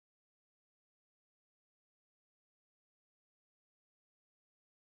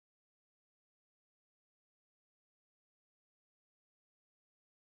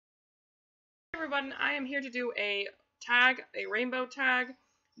everyone, I am here to do a tag, a rainbow tag.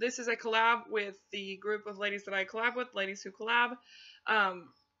 This is a collab with the group of ladies that I collab with, ladies who collab,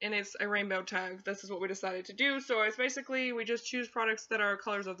 and it's a rainbow tag. This is what we decided to do. So it's basically, we just choose products that are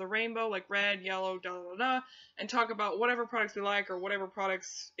colors of the rainbow, like red, yellow, da da da, and talk about whatever products we like or whatever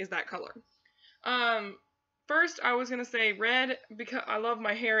products is that color. First, I was going to say red because I love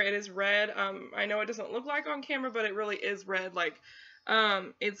my hair. It is red. I know it doesn't look like on camera, but it really is red. Like,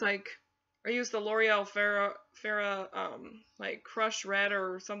 it's like, I used the L'Oreal Farah, like Crush Red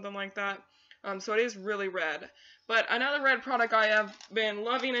or something like that. So it is really red. But another red product I have been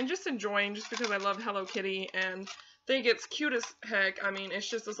loving and just enjoying just because I love Hello Kitty and think it's cute as heck. I mean, it's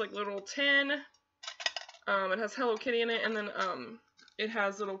just this like little tin. It has Hello Kitty in it, and then it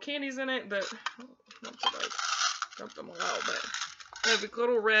has little candies in it that, not to like dump them all out, but they have like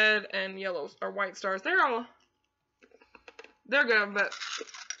little red and yellow or white stars. They're good, but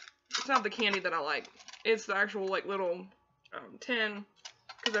it's not the candy that I like. It's the actual like little tin,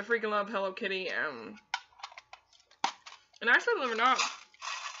 because I freaking love Hello Kitty. And actually, believe it or not,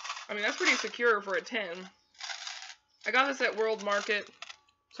 I mean, that's pretty secure for a tin. I got this at World Market,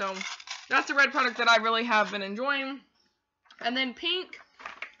 so that's the red product that I really have been enjoying. And then pink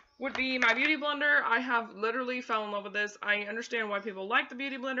would be my beauty blender. I have literally fell in love with this. I understand why people like the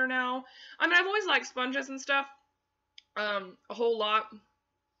beauty blender now. I mean, I've always liked sponges and stuff, a whole lot.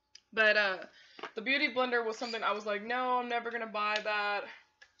 But the beauty blender was something I was like, no, I'm never going to buy that.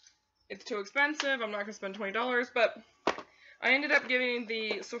 It's too expensive. I'm not going to spend $20. But I ended up getting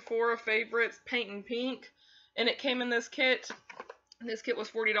the Sephora Favorites Paint in Pink. And it came in this kit. This kit was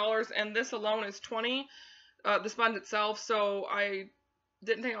 $40. And this alone is $20. The sponge itself. So I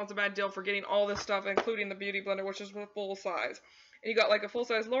didn't think it was a bad deal for getting all this stuff, including the beauty blender, which is full size. And you got like a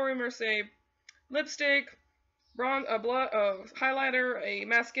full-size Laura Mercier lipstick, bronze, highlighter, a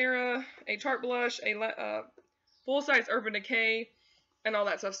mascara, a Tarte blush, a full-size Urban Decay, and all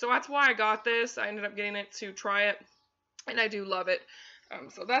that stuff. So that's why I got this. I ended up getting it to try it, and I do love it.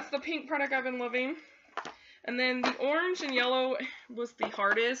 So that's the pink product I've been loving. And then the orange and yellow was the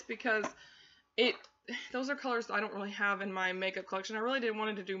hardest because those are colors I don't really have in my makeup collection. I really did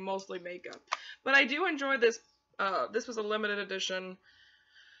wanted to do mostly makeup. But I do enjoy this. This was a limited edition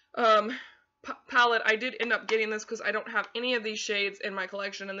palette. I did end up getting this because I don't have any of these shades in my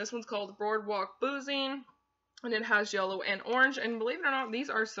collection, and this one's called Boardwalk Boozing, and it has yellow and orange, and believe it or not,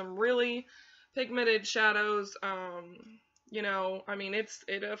 these are some really pigmented shadows. You know, I mean, it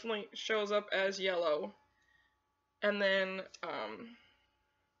definitely shows up as yellow, and then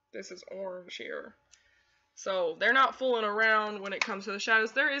this is orange here. So they're not fooling around when it comes to the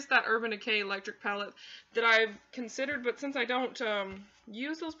shadows. There is that Urban Decay electric palette that I've considered, but since I don't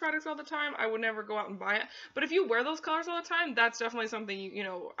use those products all the time, I would never go out and buy it. But if you wear those colors all the time, that's definitely something you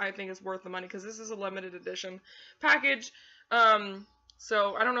know, I think is worth the money, because this is a limited edition package.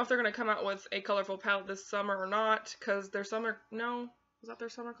 So I don't know if they're going to come out with a colorful palette this summer or not, because their summer, no, was that their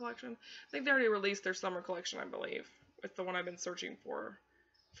summer collection? I think they already released their summer collection, I believe. It's the one I've been searching for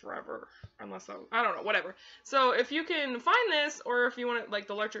forever, unless I don't know, whatever. So if you can find this, or if you want it, like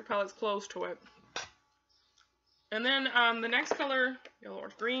the electric palette's close to it. And then the next color, yellow or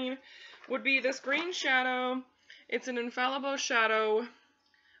green, would be this green shadow. It's an infallible shadow,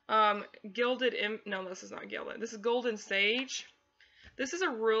 gilded, no, this is not gilded, this is Golden Sage. This is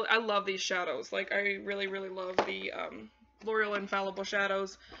I love these shadows. Like, I really, really love the L'Oreal Infallible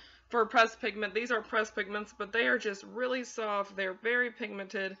shadows. For pressed pigment, these are pressed pigments, but they are just really soft. They're very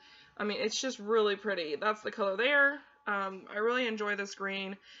pigmented. I mean, it's just really pretty. That's the color there. I really enjoy this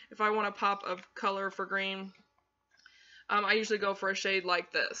green. If I want a pop of color for green, I usually go for a shade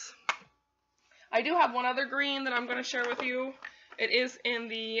like this. I do have one other green that I'm going to share with you. It is in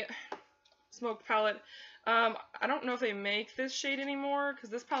the Smoke palette. I don't know if they make this shade anymore, because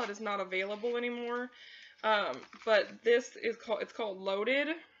this palette is not available anymore. But this is called Loaded.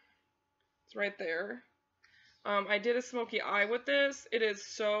 It's right there. I did a smoky eye with this. It is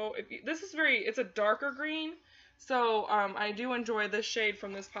so, it's a darker green. So, I do enjoy this shade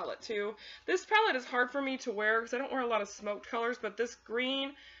from this palette too. This palette is hard for me to wear because I don't wear a lot of smoked colors, but this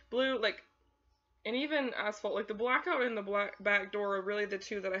green, blue, like, and even asphalt, like the blackout and the back door are really the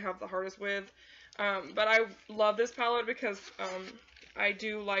two that I have the hardest with. But I love this palette because, I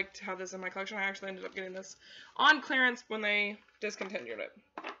do like to have this in my collection. I actually ended up getting this on clearance when they discontinued it.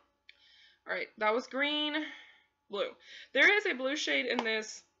 Alright, that was green, blue. There is a blue shade in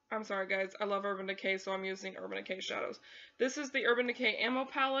this. I'm sorry, guys. I love Urban Decay, so I'm using Urban Decay shadows. This is the Urban Decay Ammo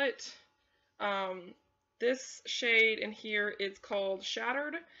palette. This shade in here is called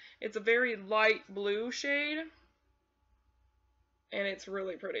Shattered. It's a very light blue shade. And it's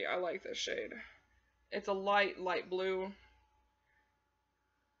really pretty. I like this shade. it's a light blue.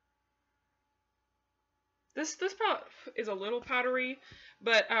 This palette is a little powdery,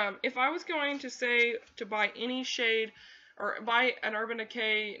 but if I was going to say to buy any shade or buy an Urban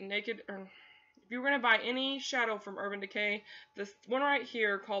Decay Naked, or if you were going to buy any shadow from Urban Decay, this one right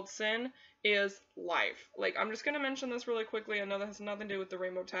here called Sin is life. Like, I'm just going to mention this really quickly. I know that has nothing to do with the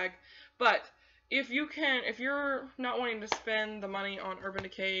rainbow tag, but if you're not wanting to spend the money on Urban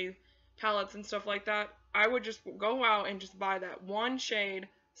Decay palettes and stuff like that, I would just go out and just buy that one shade,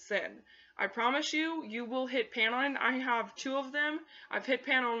 Sin. I promise you, you will hit pan on it. I have 2 of them. I've hit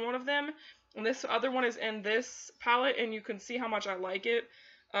pan on one of them, and this other one is in this palette, and you can see how much I like it.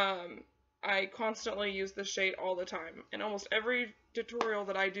 I constantly use this shade all the time. In almost every tutorial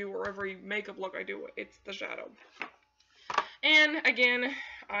that I do, or every makeup look I do, it's the shadow. And again,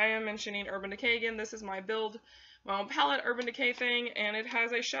 I am mentioning Urban Decay again. This is my build, my own palette Urban Decay thing, and it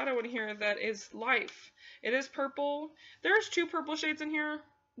has a shadow in here that is life. It is purple. There's 2 purple shades in here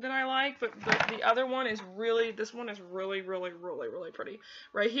that I like, but the other one is really, this one is really, really, really, really pretty.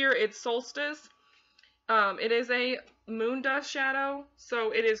 Right here, it's Solstice. It is a moon dust shadow,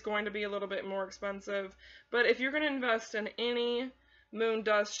 so it is going to be a little bit more expensive, but if you're going to invest in any moon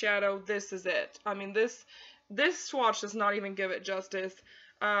dust shadow, this is it. I mean, this swatch does not even give it justice.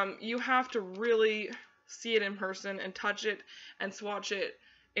 You have to really see it in person and touch it and swatch it.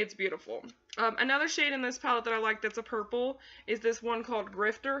 It's beautiful. Another shade in this palette that I like that's a purple is this one called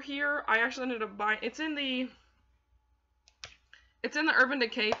Grifter here. I actually ended up buying, it's in the Urban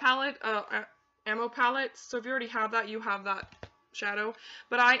Decay palette, ammo palette, so if you already have that, you have that shadow,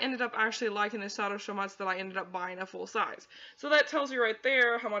 but I ended up actually liking this shadow so much that I ended up buying a full size. So that tells you right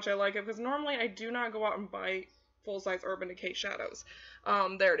there how much I like it, because normally I do not go out and buy full-size Urban Decay shadows.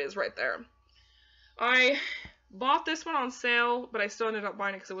 There it is right there. I bought this one on sale, but I still ended up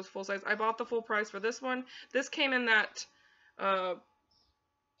buying it because it was full size. I bought the full price for this one. This came in that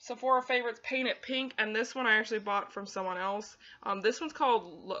Sephora Favorites Paint It Pink, and this one I actually bought from someone else. This one's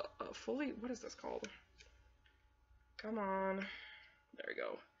called what is this called? Come on. There we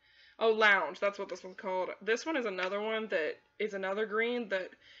go. Oh, Lounge. That's what this one's called. This one is another one that is another green that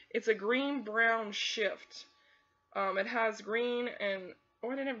it's a green-brown shift. It has green and oh,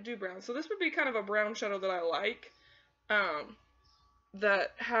 I didn't do brown. So this would be kind of a brown shadow that I like.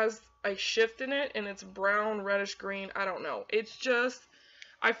 That has a shift in it, and it's brown, reddish green. I don't know. It's just,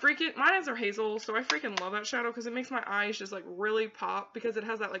 my eyes are hazel, so I freaking love that shadow because it makes my eyes just like really pop because it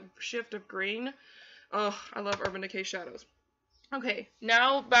has that like shift of green. Ugh, I love Urban Decay shadows. Okay,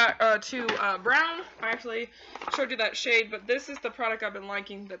 now back to brown. I actually showed you that shade, but this is the product I've been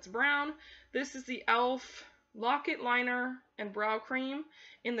liking that's brown. This is the e.l.f. Locket Liner and Brow Cream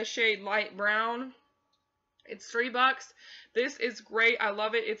in the shade Light Brown. It's $3. This is great. I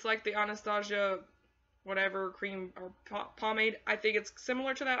love it. It's like the Anastasia whatever cream or pomade. I think it's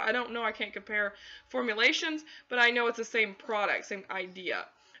similar to that. I don't know. I can't compare formulations, but I know it's the same product, same idea.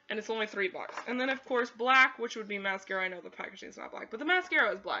 And it's only $3. And then, of course, black, which would be mascara. I know the packaging is not black, but the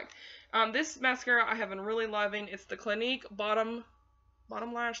mascara is black. This mascara I have been really loving. It's the Clinique Bottom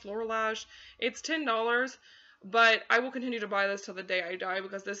Lash, Lower Lash. It's $10. But I will continue to buy this till the day I die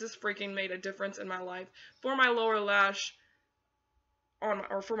because this has freaking made a difference in my life for my lower lash,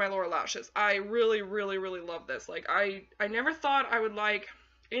 for my lower lashes. I really, really, really love this. Like, I never thought I would like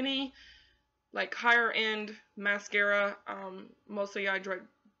any, like, higher end mascara. Mostly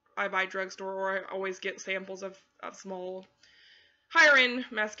I buy drugstore, or I always get samples of small, higher end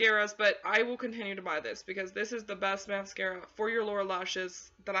mascaras, but I will continue to buy this because this is the best mascara for your lower lashes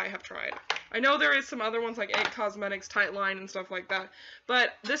that I have tried. I know there is some other ones like It Cosmetics, Tight Line, and stuff like that,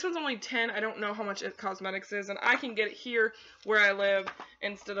 but this one's only $10. I don't know how much It Cosmetics is, and I can get it here where I live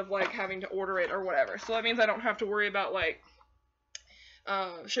instead of like having to order it or whatever. So that means I don't have to worry about like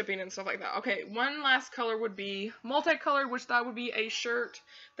shipping and stuff like that. Okay, one last color would be multicolored, which that would be a shirt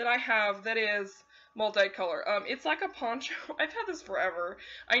that I have that is multicolor. It's like a poncho. I've had this forever.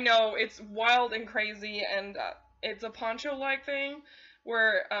 I know it's wild and crazy, and it's a poncho-like thing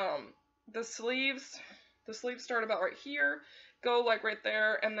where the sleeves start about right here, go like right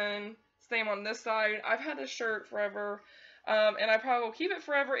there, and then same on this side. I've had this shirt forever, and I probably will keep it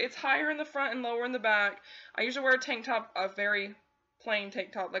forever. It's higher in the front and lower in the back. I usually wear a tank top, a very plain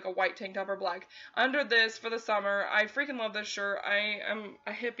tank top, like a white tank top or black, under this for the summer. I freaking love this shirt. I am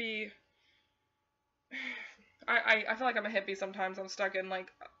a hippie. I feel like I'm a hippie sometimes. I'm stuck in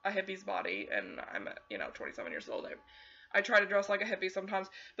like a hippie's body, and I'm 27 years old. I try to dress like a hippie sometimes,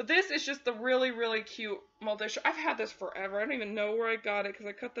 but this is just the really, really cute multi-shirt. I've had this forever. I don't even know where I got it because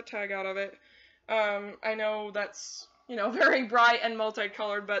I cut the tag out of it. I know that's, you know, very bright and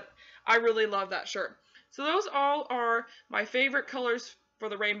multicolored, but I really love that shirt. So those all are my favorite colors for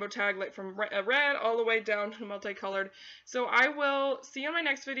the rainbow tag, like from red all the way down to multicolored. So I will see you in my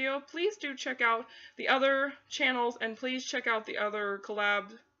next video. Please do check out the other channels, and please check out the other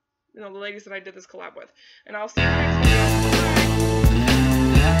collab, you know, the ladies that I did this collab with. And I'll see you in my next video.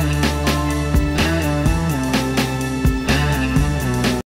 Bye!